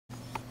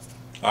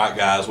Alright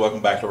guys,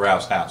 welcome back to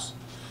Ralph's house.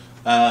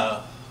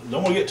 Don't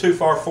want to get too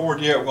far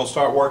forward yet. We're going to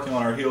start working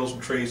on our hills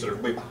and trees that are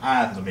going to be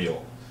behind the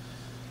mill.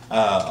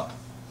 Tell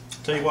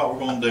you what we're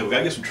going to do. We've got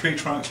to get some tree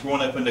trunks going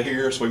up into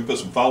here so we can put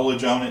some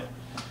foliage on it.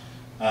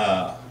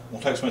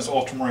 We'll take some of this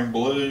ultramarine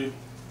blue,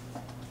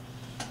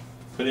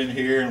 put in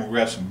here, and we'll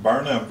grab some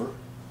burnt umber,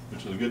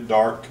 which is a good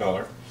dark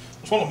color.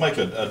 Just want to make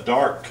a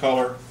dark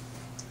color,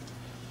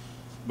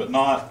 but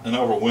not an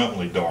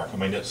overwhelmingly dark. I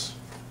mean, let's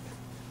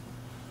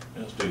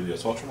do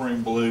this.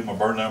 Ultramarine blue, my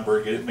burnt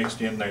umber, get it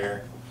mixed in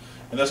there.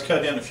 And let's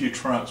cut in a few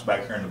trunks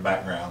back here in the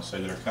background,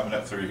 so that are coming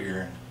up through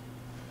here.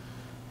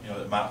 You know,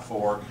 that might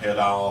fork, head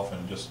off,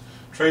 and just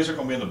trees are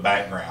going to be in the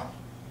background.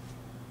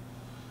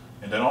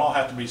 And they don't all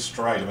have to be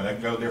straight. I mean, they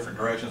can go different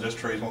directions. This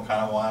tree's going to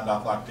kind of wind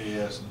off like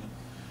this.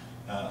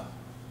 And,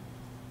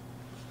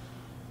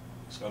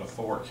 it's got a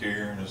fork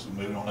here, and it's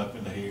moving on up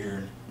into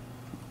here.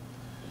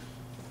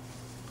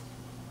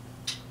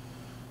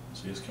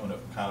 See, it's coming up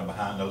kind of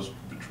behind those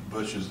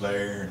bushes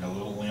there, and a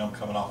little limb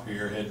coming off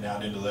here, heading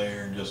out into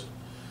there, and just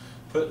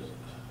grab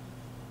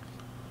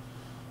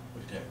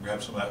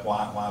some of that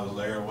white while I was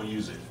there. We'll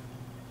use it.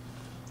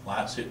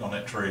 Light's hitting on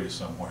that tree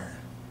somewhere.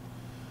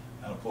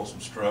 Kind of pull some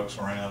strokes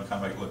around,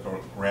 kind of make it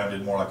look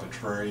rounded more like a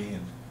tree,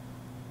 and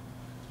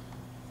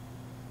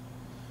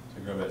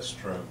so grab that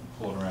stroke and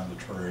pull it around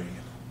the tree.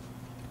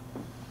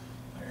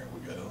 There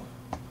we go.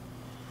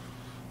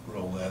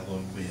 Roll that a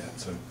little bit.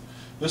 So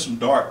with some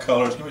dark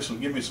colors,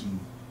 give me some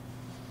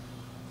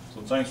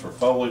things for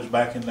foliage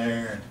back in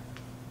there.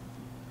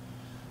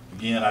 And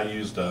again, I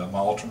used my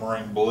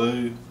ultramarine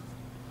blue.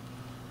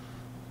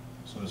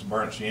 So this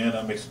burnt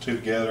sienna, mix the two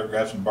together,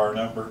 grab some burnt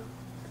umber,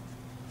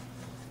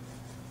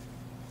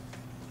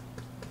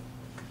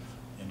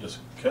 and just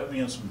cut me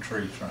in some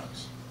tree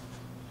trunks.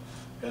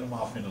 Cut them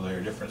off into there,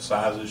 different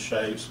sizes,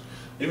 shapes,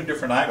 even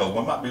different angles.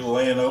 One might be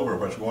laying over,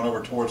 but it's going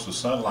over towards the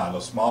sunlight,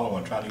 a smaller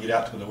one, trying to get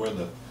out to where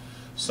the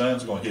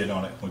sun's going to hit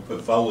on it. We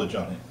put foliage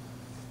on it.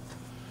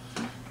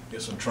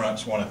 Get some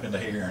trunks one up into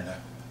here.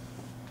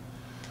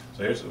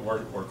 And so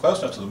we're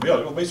close enough to the mill.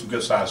 There's going to be some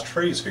good sized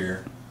trees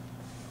here.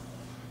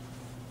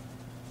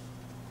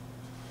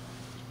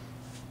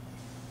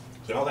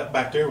 See, all that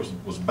back there was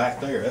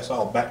back there. That's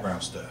all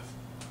background stuff.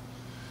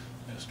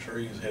 This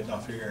tree is heading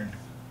off here and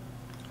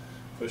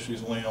push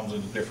these limbs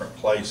into different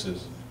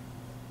places.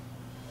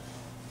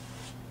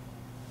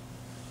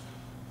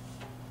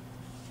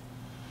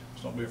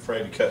 Just don't be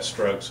afraid to cut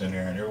strokes in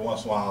there. And every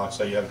once in a while, like I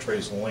say, you have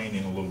trees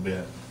leaning a little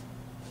bit.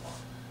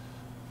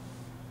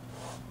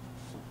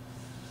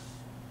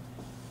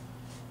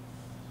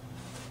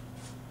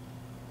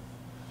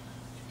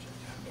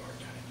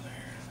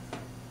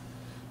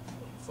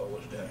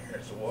 Foliage down here,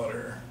 it's the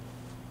water.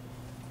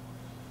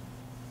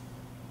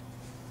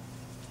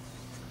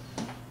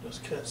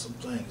 Just cut some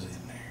things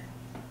in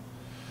there.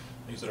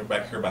 These that are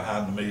back here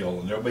behind the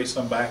mill, and there'll be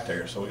some back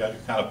there, so we got to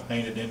kind of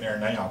paint it in there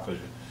now, because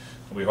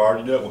it'll be hard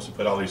to do it once we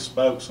put all these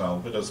spokes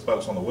on. Put those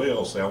spokes on the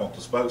wheels. See, I want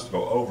the spokes to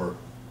go over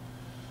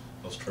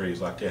those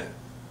trees like that.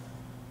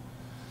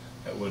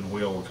 That wooden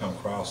wheel will come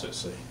across it,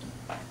 see.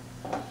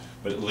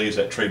 But it leaves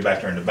that tree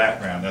back there in the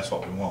background. That's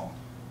what we want.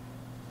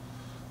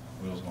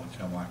 Wheel's going to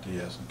come like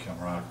this and come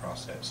right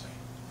across that scene.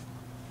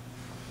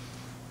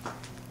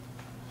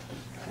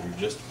 We're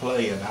just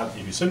playing.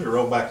 If you see me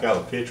roll back out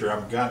of the picture,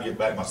 I'm going to get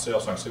back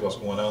myself so I can see what's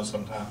going on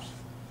sometimes.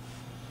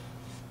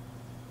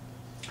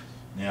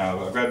 Now,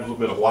 I grabbed a little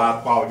bit of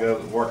white a while ago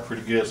that worked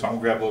pretty good, so I'm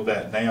going to grab a little bit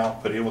of that now,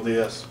 put in with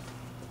this.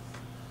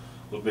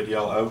 A little bit of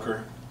yellow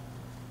ochre.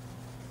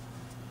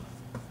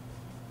 A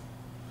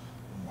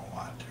little more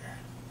white there.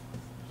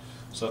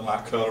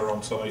 Sunlight color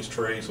on some of these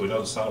trees, so we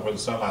know where the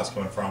sunlight's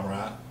coming from,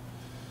 right?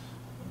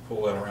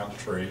 Pull that around the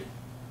tree.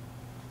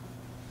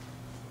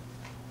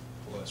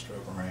 Pull that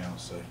stroke around,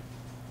 see.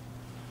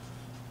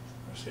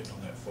 It's hitting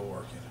on that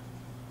fork. And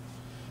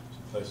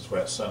some places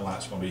where that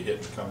sunlight's going to be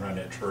hitting, come around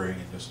that tree,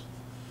 and just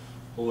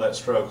pull that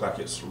stroke like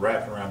it's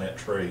wrapping around that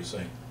tree, see.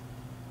 Get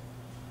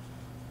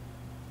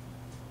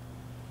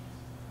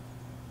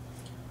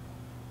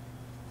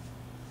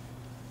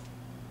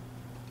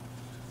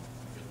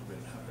a little bit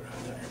of it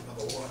right there by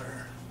the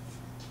water.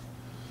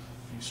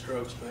 A few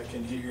strokes back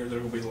in here,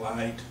 they're going to be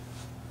light.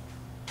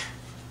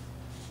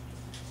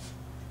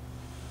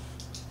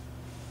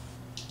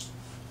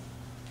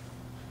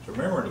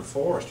 Remember, in the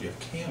forest you have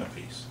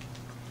canopies.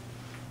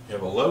 You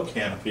have a low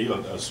canopy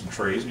of some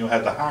trees, and you'll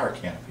have the higher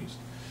canopies.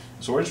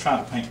 So we're just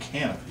trying to paint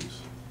canopies.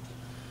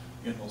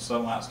 Getting little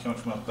sunlight's coming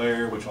from up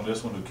there, which on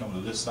this one would come to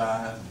this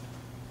side.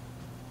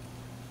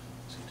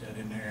 See that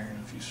in there,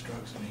 and a few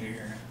strokes in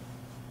here.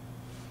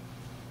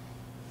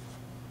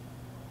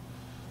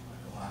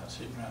 The light's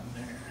hitting right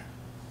in there.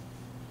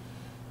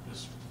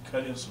 Just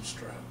cut in some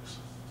strokes.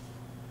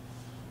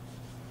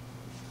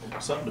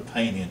 Something to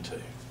paint into.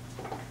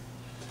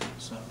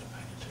 Something to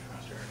paint into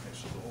right there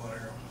next to the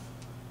water.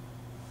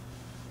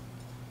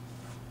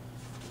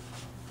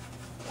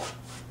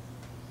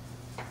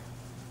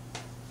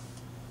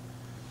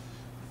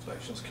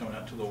 Reflections coming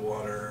out to the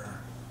water.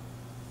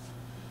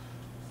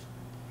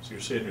 So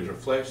you're seeing these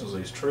reflections of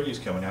these trees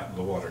coming out into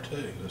the water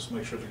too. Let's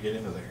make sure to get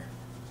into there.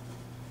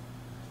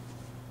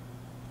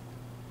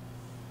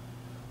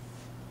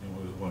 And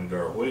we wanted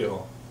our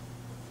wheel,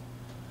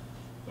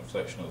 the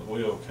reflection of the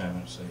wheel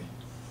coming, see.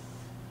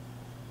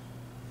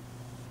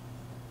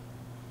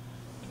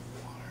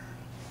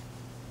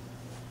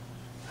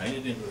 Paint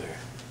it into there.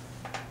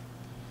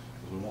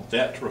 We want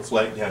that to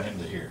reflect down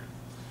into here.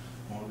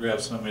 I'm going to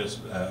grab some of this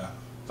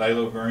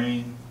phthalo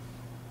green.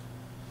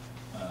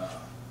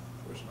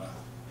 Where's my,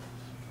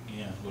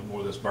 again, a little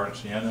more of this burnt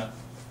sienna.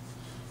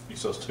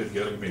 Mix those two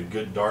together, give me a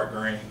good dark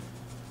green.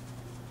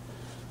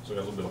 So I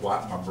got a little bit of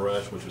white in my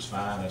brush, which is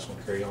fine. That's going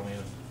to carry on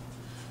in.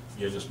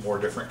 Get just more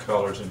different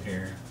colors in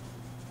here.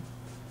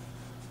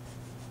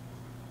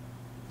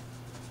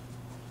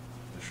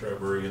 The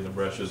shrubbery and the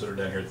brushes that are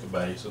down here at the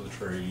base of the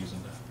trees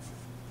and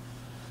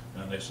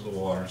down next to the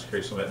water. Just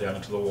carry some of that down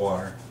into the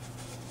water.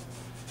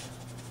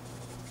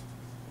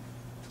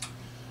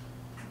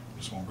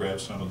 Just going to grab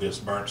some of this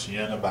burnt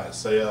sienna by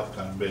itself,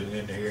 kind of bit it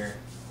into here.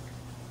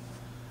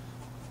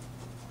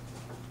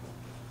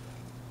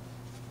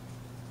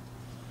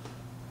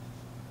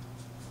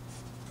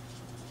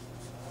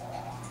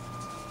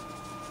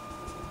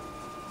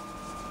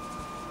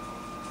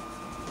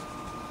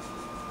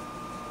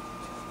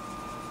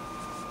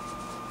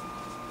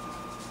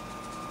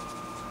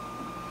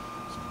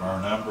 Some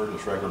burnt umber,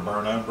 just regular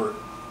burnt umber,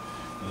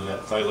 and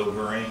that phthalo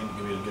green to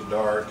give it a good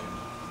dark.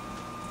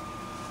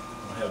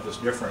 Have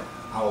just different.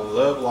 I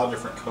love a lot of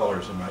different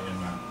colors in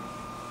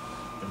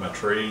my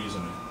trees,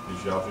 and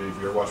as y'all, if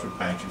you ever watch me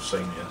paint, you've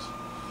seen this.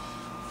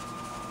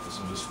 Get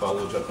some of this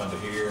foliage up under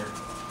here,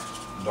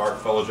 dark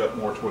foliage up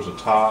more towards the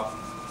top.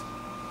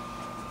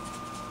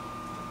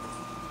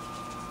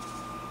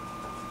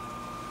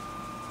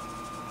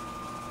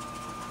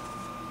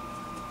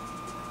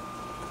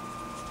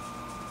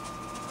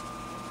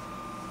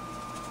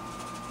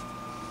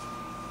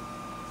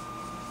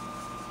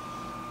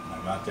 And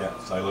I got that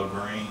phthalo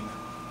green.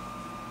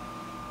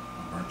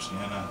 Burnt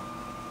sienna.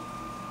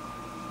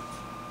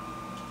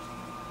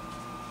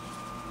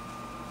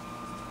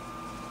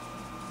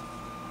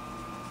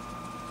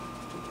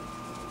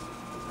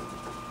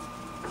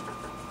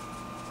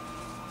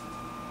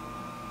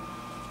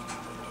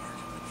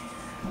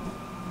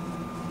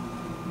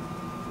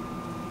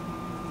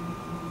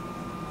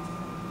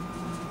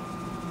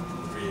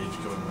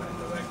 Ridge going back,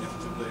 go back down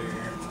through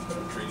there. Put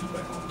our trees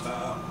back on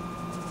top.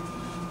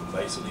 The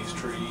base of these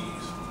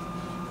trees.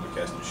 We're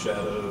casting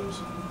shadows.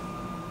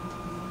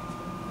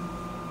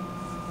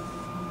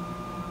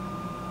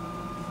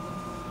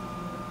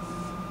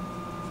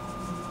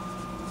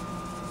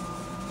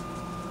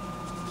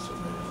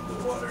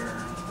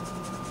 Water.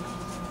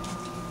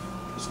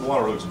 This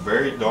water looks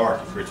very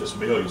dark. If you're at this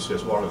mill, you see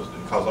this water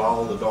because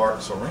all the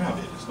dark's around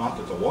it. It's not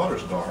that the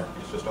water's dark,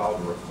 it's just all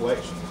the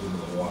reflections into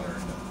the water.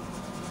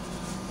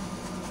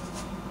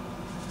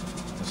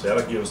 And so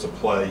that'll give us a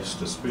place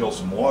to spill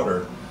some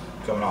water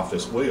coming off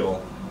this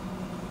wheel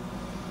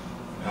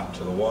out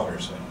into the water,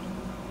 see.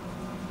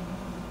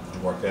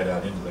 And work that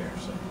out into there,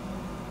 see.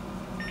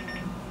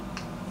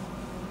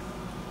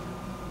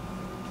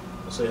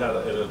 See how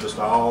it'll just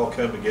all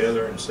come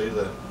together and see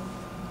the,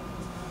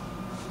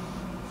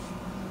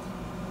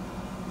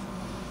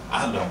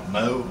 I don't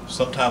know,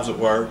 sometimes it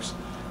works.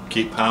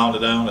 Keep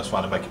pounding it on, that's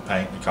why they make it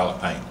paint, they call it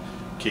paint.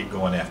 Keep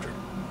going after it.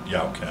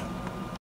 Y'all come.